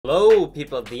Hello,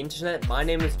 people of the internet. My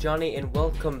name is Johnny, and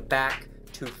welcome back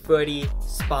to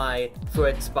FRDSPY,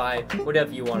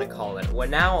 whatever you want to call it. We're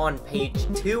now on page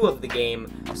 2 of the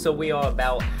game, so we are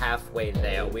about halfway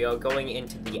there. We are going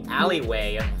into the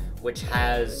alleyway, which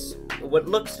has what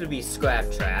looks to be Scrap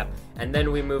Trap, and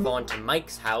then we move on to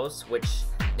Mike's house, which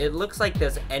it looks like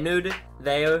there's Ennard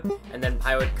there, and then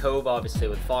Pirate Cove, obviously,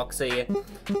 with Foxy,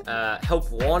 Help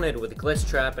Wanted with Glitch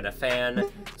Trap and a fan,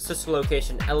 Sister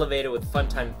Location Elevator with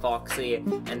Funtime Foxy,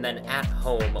 and then At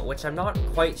Home, which I'm not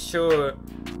quite sure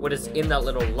what is in that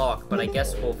little lock, but I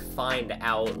guess we'll find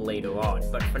out later on.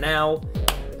 But for now,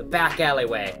 the back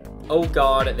alleyway. Oh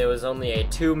god, there was only a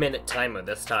 2-minute timer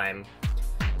this time.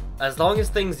 As long as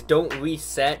things don't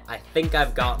reset, I think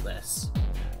I've got this.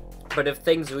 But if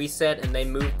things reset and they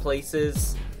move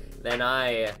places, then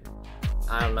I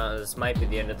don't know, this might be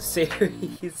the end of the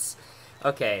series.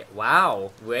 Okay,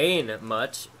 wow, rain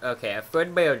much. Okay, a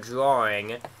FRDSPY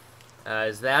drawing.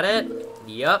 Is that it?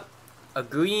 Yup. A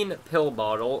green pill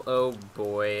bottle. Oh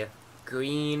boy.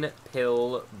 Green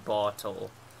pill bottle.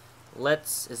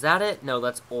 Is that it? No,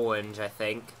 that's orange, I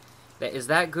think. Is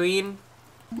that green?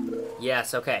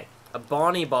 Yes, okay. A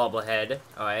Bonnie bobblehead.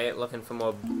 Alright, looking for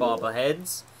more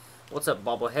bobbleheads. What's up,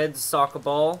 bobbleheads? Soccer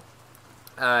ball.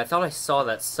 I thought I saw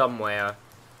that somewhere.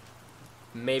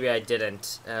 Maybe I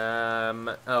didn't.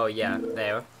 Oh yeah,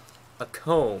 there. A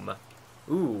comb.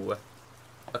 Ooh.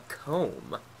 A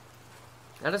comb.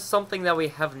 That is something that we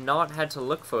have not had to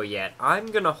look for yet. I'm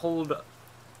gonna hold...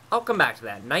 I'll come back to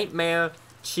that. Nightmare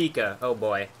Chica. Oh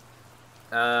boy.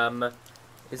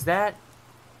 Is that...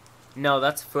 No,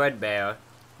 that's FRDSPY.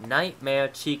 Nightmare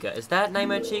Chica. Is that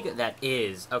Nightmare Chica? That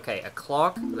is. Okay, a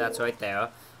clock. That's right there.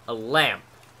 A lamp.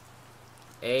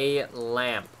 A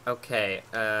lamp. Okay,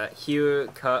 oh,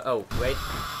 wait.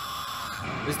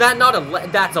 Is that not a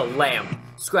that's a lamp.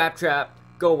 Scrap Trap,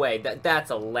 go away. That's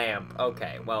a lamp.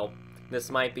 Okay, well, this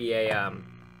might be a,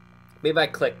 maybe I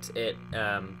clicked it,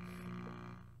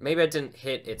 maybe I didn't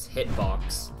hit its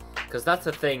hitbox. Because that's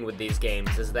the thing with these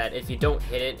games, is that if you don't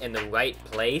hit it in the right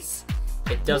place,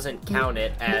 it doesn't count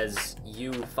it as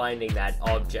you finding that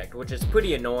object, which is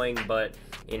pretty annoying, but,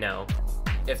 you know,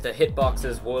 if the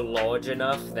hitboxes were large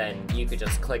enough, then you could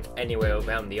just click anywhere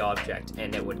around the object,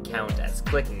 and it would count as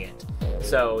clicking it.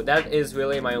 So that is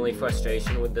really my only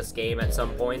frustration with this game at some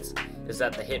points, is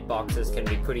that the hitboxes can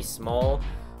be pretty small,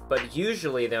 but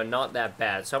usually they're not that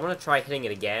bad. So I'm going to try hitting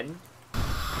it again.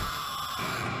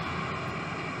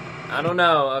 I don't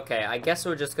know. Okay, I guess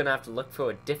we're just gonna have to look for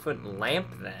a different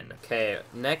lamp then. Okay,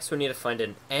 next we need to find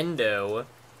an endo,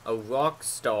 a rock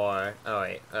star,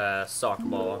 alright, soccer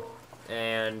ball,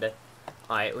 and,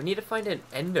 alright, we need to find an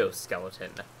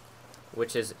endoskeleton,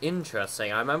 which is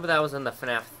interesting. I remember that was in the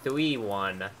FNaF 3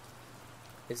 one.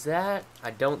 Is that?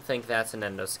 I don't think that's an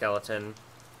endoskeleton.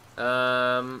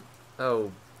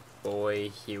 Oh boy,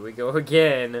 here we go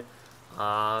again.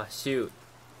 Ah, shoot.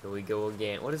 Here we go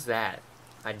again. What is that?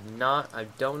 I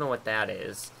don't know what that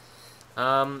is.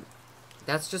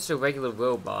 That's just a regular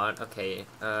robot. Okay,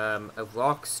 a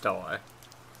rock star.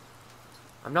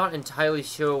 I'm not entirely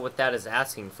sure what that is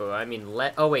asking for. I mean,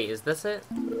 oh wait, is this it?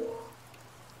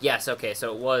 Yes, okay,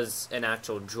 so it was an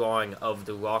actual drawing of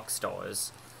the rock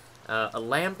stars. A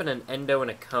lamp and an endo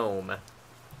and a comb.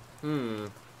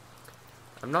 I'm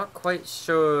not quite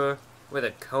sure where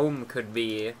the comb could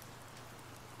be.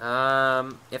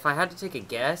 If I had to take a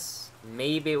guess,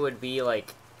 maybe it would be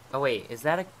like... Oh wait, is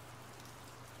that a...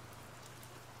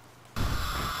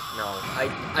 No,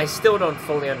 I still don't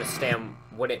fully understand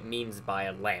what it means by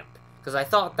a lamp. Because I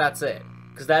thought that's it.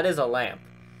 Because that is a lamp.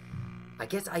 I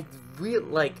guess I really,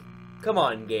 like... Come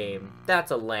on, game.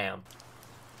 That's a lamp.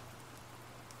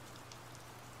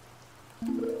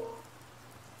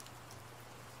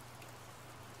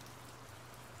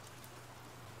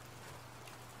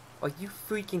 Are you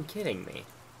freaking kidding me?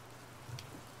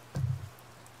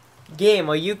 Game,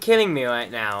 are you kidding me right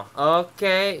now?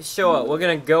 Okay, sure, we're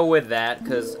gonna go with that,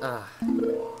 because,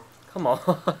 come on.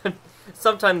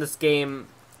 Sometimes this game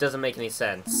doesn't make any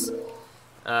sense.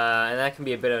 And that can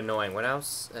be a bit annoying. What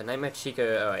else? A Nightmare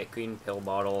Chica, alright, green pill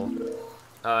bottle.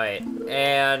 Alright,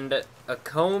 and a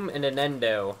comb and an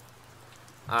endo.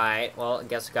 Alright, well, I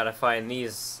guess we gotta find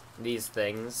these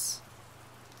things.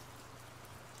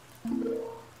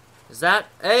 Is that?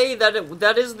 Hey,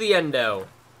 that is the endo.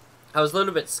 I was a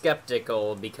little bit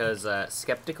skeptical because,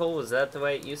 skeptical? Was that the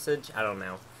right usage? I don't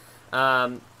know.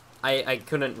 I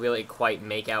couldn't really quite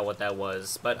make out what that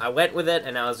was, but I went with it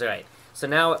and I was right. So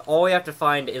now all we have to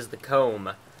find is the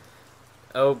comb.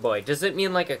 Oh boy, does it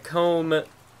mean like a comb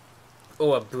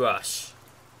or a brush?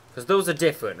 Because those are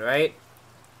different, right?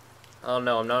 Oh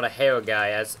no, I'm not a hair guy,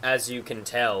 as you can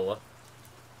tell.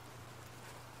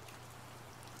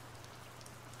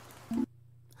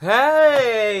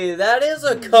 Hey, that is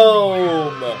a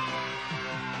comb!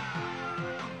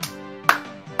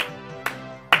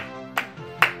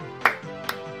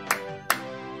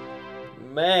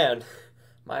 Man,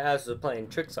 my eyes were playing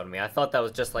tricks on me. I thought that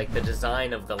was just like the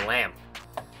design of the lamp.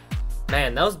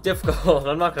 Man, that was difficult,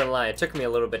 I'm not gonna lie. It took me a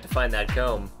little bit to find that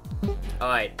comb.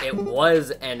 Alright, it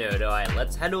was entered. Alright,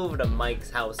 let's head over to Mike's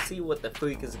house, see what the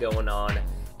freak is going on.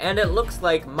 And it looks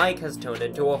like Mike has turned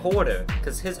into a hoarder,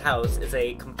 because his house is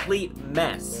a complete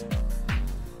mess.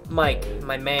 Mike,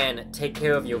 my man, take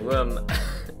care of your room.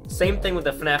 Same thing with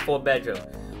the FNaF 4 bedroom.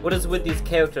 What is with these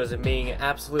characters and being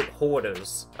absolute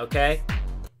hoarders, okay?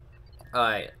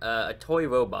 Alright, a toy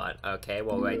robot, okay,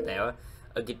 well right there.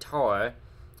 A guitar,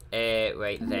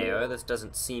 right there, this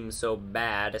doesn't seem so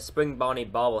bad. A Spring Bonnie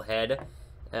bobblehead,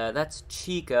 that's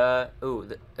Chica. Ooh,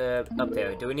 up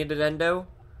there, do we need an endo?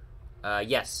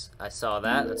 Yes, I saw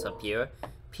that, that's up here.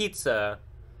 Pizza,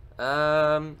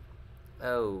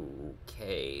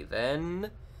 okay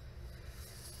then.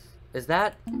 Is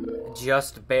that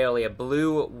just barely a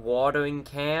blue watering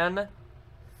can?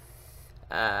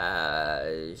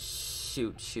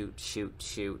 Shoot.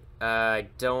 I'm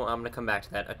gonna come back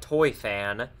to that. A toy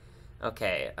fan.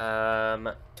 Okay,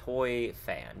 toy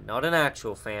fan. Not an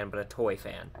actual fan, but a toy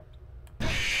fan.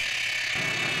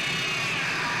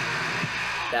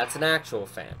 That's an actual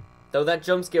fan. Though that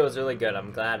jump scare was really good,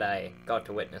 I'm glad I got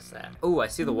to witness that. Ooh, I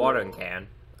see the watering can.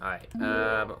 Alright,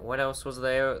 what else was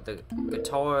there? The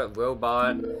guitar,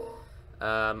 robot.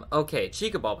 Okay,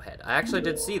 Chica bobblehead. I actually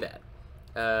did see that.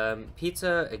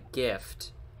 Pizza, a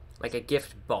gift. Like a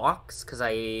gift box, because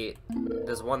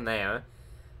there's one there.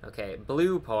 Okay,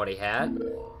 blue party hat.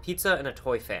 Pizza and a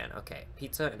toy fan. Okay,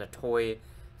 pizza and a toy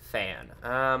fan.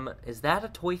 Is that a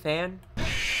toy fan?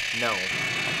 No.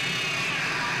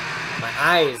 My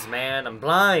eyes, man, I'm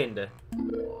blind.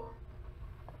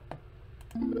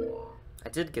 I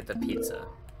did get the pizza.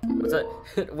 What's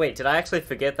that? Wait, did I actually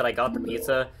forget that I got the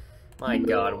pizza? My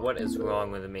god, what is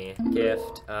wrong with me?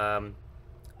 Gift,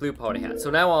 blue party hat.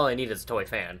 So now all I need is a toy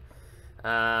fan.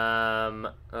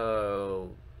 Oh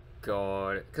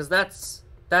god. Because that's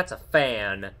a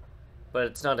fan. But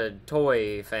it's not a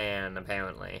toy fan,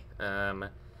 apparently.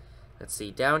 Let's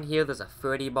see. Down here, there's a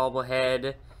Freddy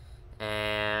bobblehead.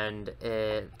 And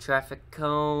a traffic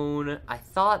cone. I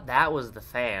thought that was the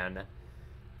fan.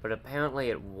 But apparently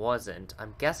it wasn't.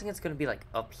 I'm guessing it's gonna be like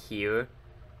up here.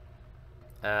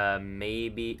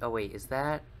 Maybe. Oh wait, is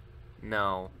that?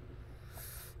 No.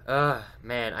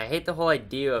 Man, I hate the whole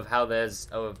idea of how there's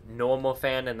a normal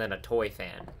fan and then a toy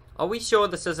fan. Are we sure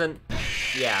this isn't?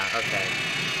 Yeah, okay.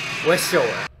 We're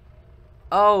sure.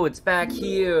 Oh, it's back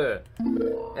here.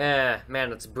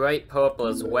 Man, it's bright purple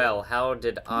as well. How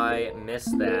did I miss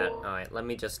that? Alright, let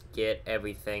me just get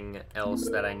everything else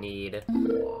that I need.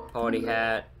 Party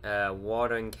hat,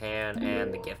 watering can,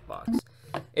 and the gift box.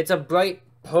 It's a bright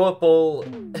purple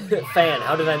fan.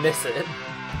 How did I miss it?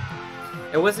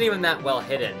 It wasn't even that well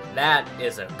hidden. That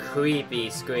is a creepy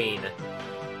screen.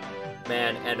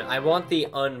 Man, and I want the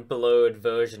unblurred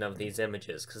version of these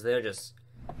images, because they're just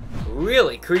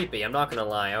really creepy, I'm not gonna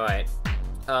lie. Alright.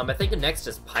 I think the next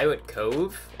is Pirate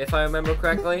Cove, if I remember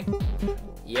correctly.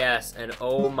 Yes, and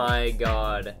oh my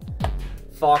god.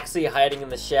 Foxy hiding in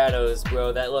the shadows,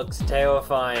 bro, that looks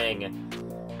terrifying.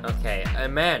 Okay,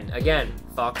 and man, again,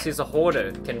 Foxy's a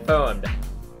hoarder, confirmed.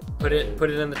 Put it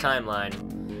in the timeline.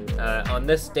 On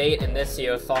this date in this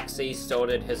year, Foxy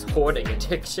started his hoarding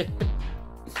addiction.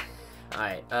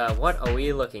 Alright, what are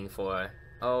we looking for?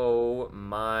 Oh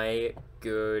my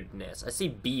goodness. I see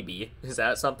BB. Is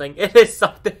that something? It is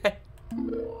something!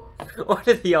 What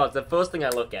are the odds? The first thing I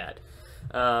look at.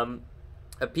 A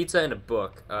pizza and a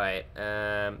book. Alright,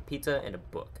 pizza and a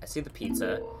book. I see the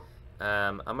pizza.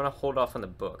 I'm gonna hold off on the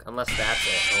book, unless that's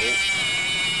it.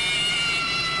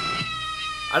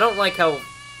 Oh. I don't like how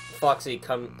Foxy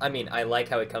I like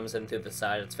how it comes in through the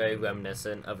side. It's very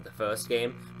reminiscent of the first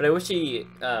game. But I wish he,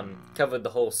 covered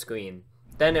the whole screen.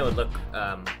 Then it would look,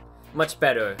 much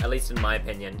better, at least in my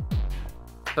opinion.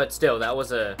 But still, that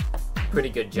was a pretty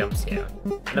good jump scare.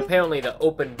 And apparently the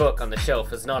open book on the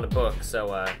shelf is not a book,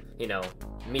 so, you know,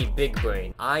 me big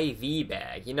brain. IV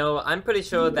bag. You know, I'm pretty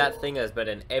sure that thing has been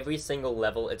in every single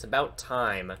level. It's about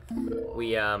time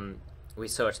we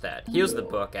search that. Here's the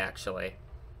book, actually.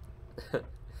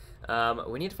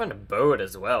 We need to find a bird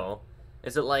as well.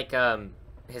 Is it like,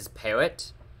 his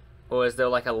parrot? Or is there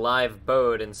like a live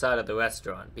bird inside of the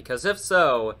restaurant? Because if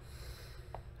so,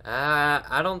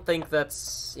 I don't think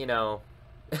that's, you know,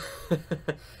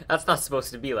 That's not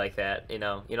supposed to be like that, you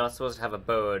know? You're not supposed to have a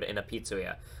bird in a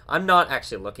pizzeria. I'm not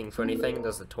actually looking for anything.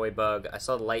 There's the toy bug. I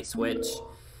saw the light switch.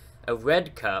 A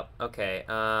red cup. Okay,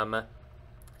 a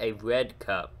red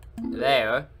cup.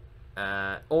 There.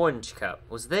 Orange cup.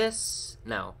 Was this?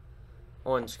 No.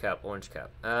 Orange cup, orange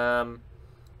cup.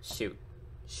 Shoot.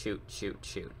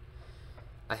 Shoot.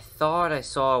 I thought I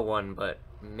saw one, but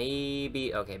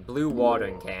maybe... Okay, blue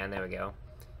watering can. There we go.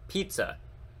 Pizza.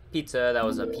 Pizza, that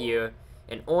was up here.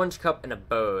 An orange cup and a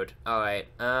bird. Alright,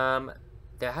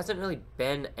 there hasn't really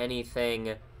been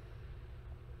anything...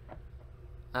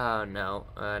 Oh, no.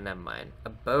 Never mind. A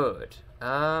bird.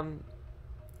 I'm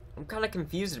kind of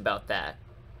confused about that.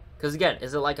 Because, again,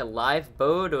 is it like a live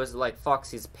bird, or is it like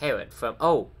Foxy's parrot from...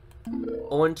 Oh!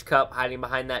 Orange cup hiding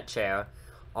behind that chair.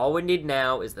 All we need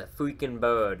now is the freaking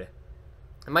bird.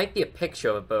 It might be a picture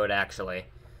of a bird, actually.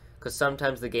 Because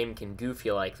sometimes the game can goof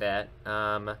you like that.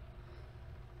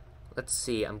 Let's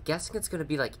see. I'm guessing it's going to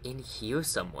be, like, in here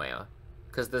somewhere.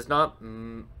 Because there's not,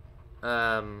 many,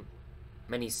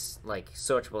 like,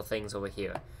 searchable things over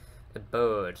here. A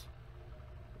bird.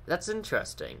 That's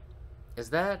interesting. Is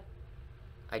that...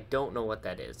 I don't know what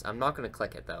that is. I'm not going to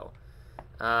click it, though.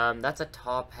 That's a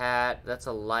top hat. That's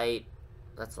a light.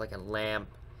 That's like a lamp.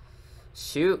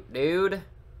 Shoot, dude.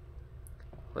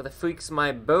 Where the freak's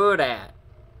my bird at?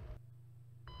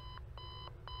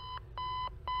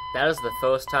 That is the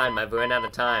first time I've run out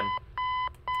of time.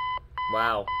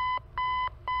 Wow.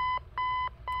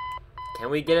 Can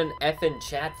we get an F in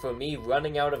chat for me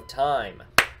running out of time?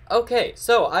 Okay,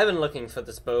 so I've been looking for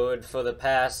this bird for the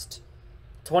past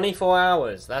 24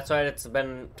 hours. That's right, it's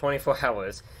been 24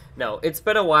 hours. No, it's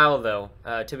been a while though,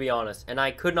 to be honest, and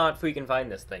I could not freaking find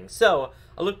this thing. So,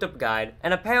 I looked up a guide,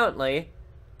 and apparently,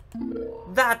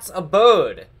 that's a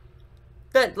bird!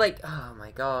 That, like, oh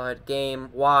my god, game,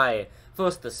 why?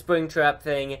 First the Springtrap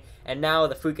thing, and now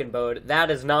the freaking bird.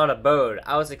 That is not a bird.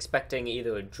 I was expecting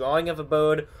either a drawing of a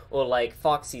bird, or like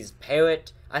Foxy's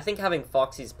parrot. I think having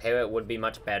Foxy's parrot would be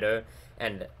much better,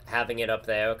 and having it up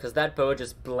there, because that bird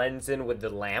just blends in with the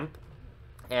lamp,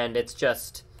 and it's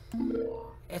just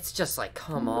like,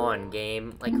 come on,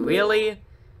 game. Like, really?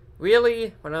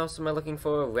 Really? What else am I looking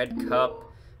for? A red cup,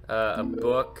 a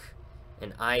book,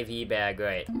 an IV bag,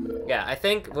 right. Yeah, I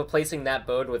think replacing that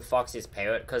bird with Foxy's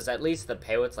parrot, because at least the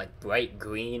parrot's, like, bright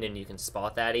green, and you can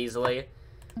spot that easily.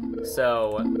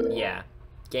 So, yeah.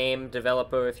 Game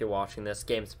developer, if you're watching this,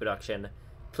 games production,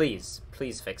 please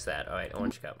fix that. Alright,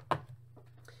 orange cup.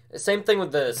 Same thing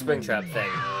with the Springtrap thing.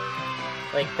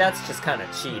 Like, that's just kind of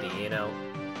cheaty, you know?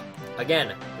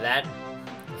 Again, that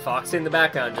Foxy in the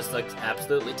background just looks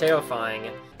absolutely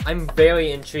terrifying. I'm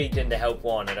very intrigued into Help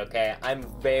Wanted, okay? I'm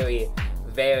very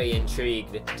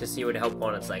intrigued to see what Help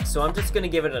Wanted's like. So I'm just gonna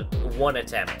give it one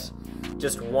attempt.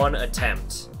 Just one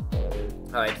attempt.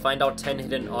 Alright, find out 10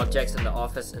 hidden objects in the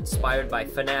office inspired by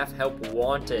FNaF Help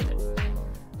Wanted.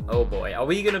 Oh boy, are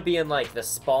we gonna be in like the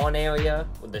spawn area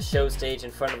with the show stage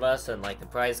in front of us and like the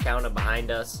prize counter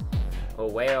behind us? Or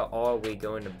where are we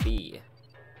going to be?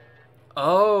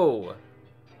 Oh!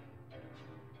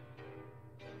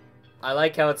 I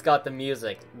like how it's got the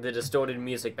music, the distorted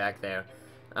music back there.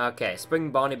 Okay,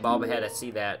 Spring Bonnie Bobblehead, I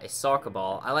see that. A soccer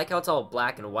ball. I like how it's all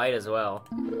black and white as well.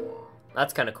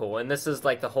 That's kind of cool. And this is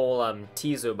like the whole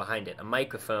teaser behind it. A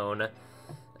microphone.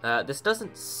 This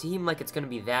doesn't seem like it's going to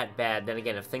be that bad. Then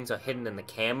again, if things are hidden in the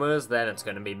cameras, then it's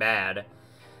going to be bad.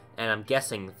 And I'm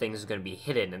guessing things are going to be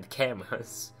hidden in the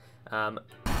cameras.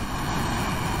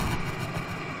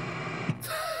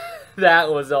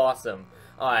 That was awesome.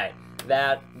 Alright.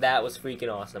 That was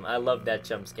freaking awesome. I loved that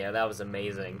jump scare. That was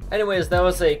amazing. Anyways, that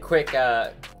was a quick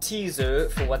teaser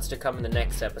for what's to come in the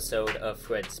next episode of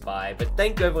FRDSPY. But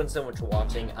thank you everyone so much for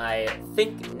watching. I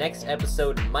think next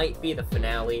episode might be the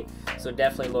finale, so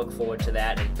definitely look forward to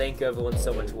that. And thank you everyone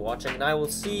so much for watching, and I will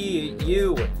see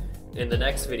you in the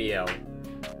next video.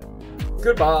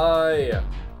 Goodbye!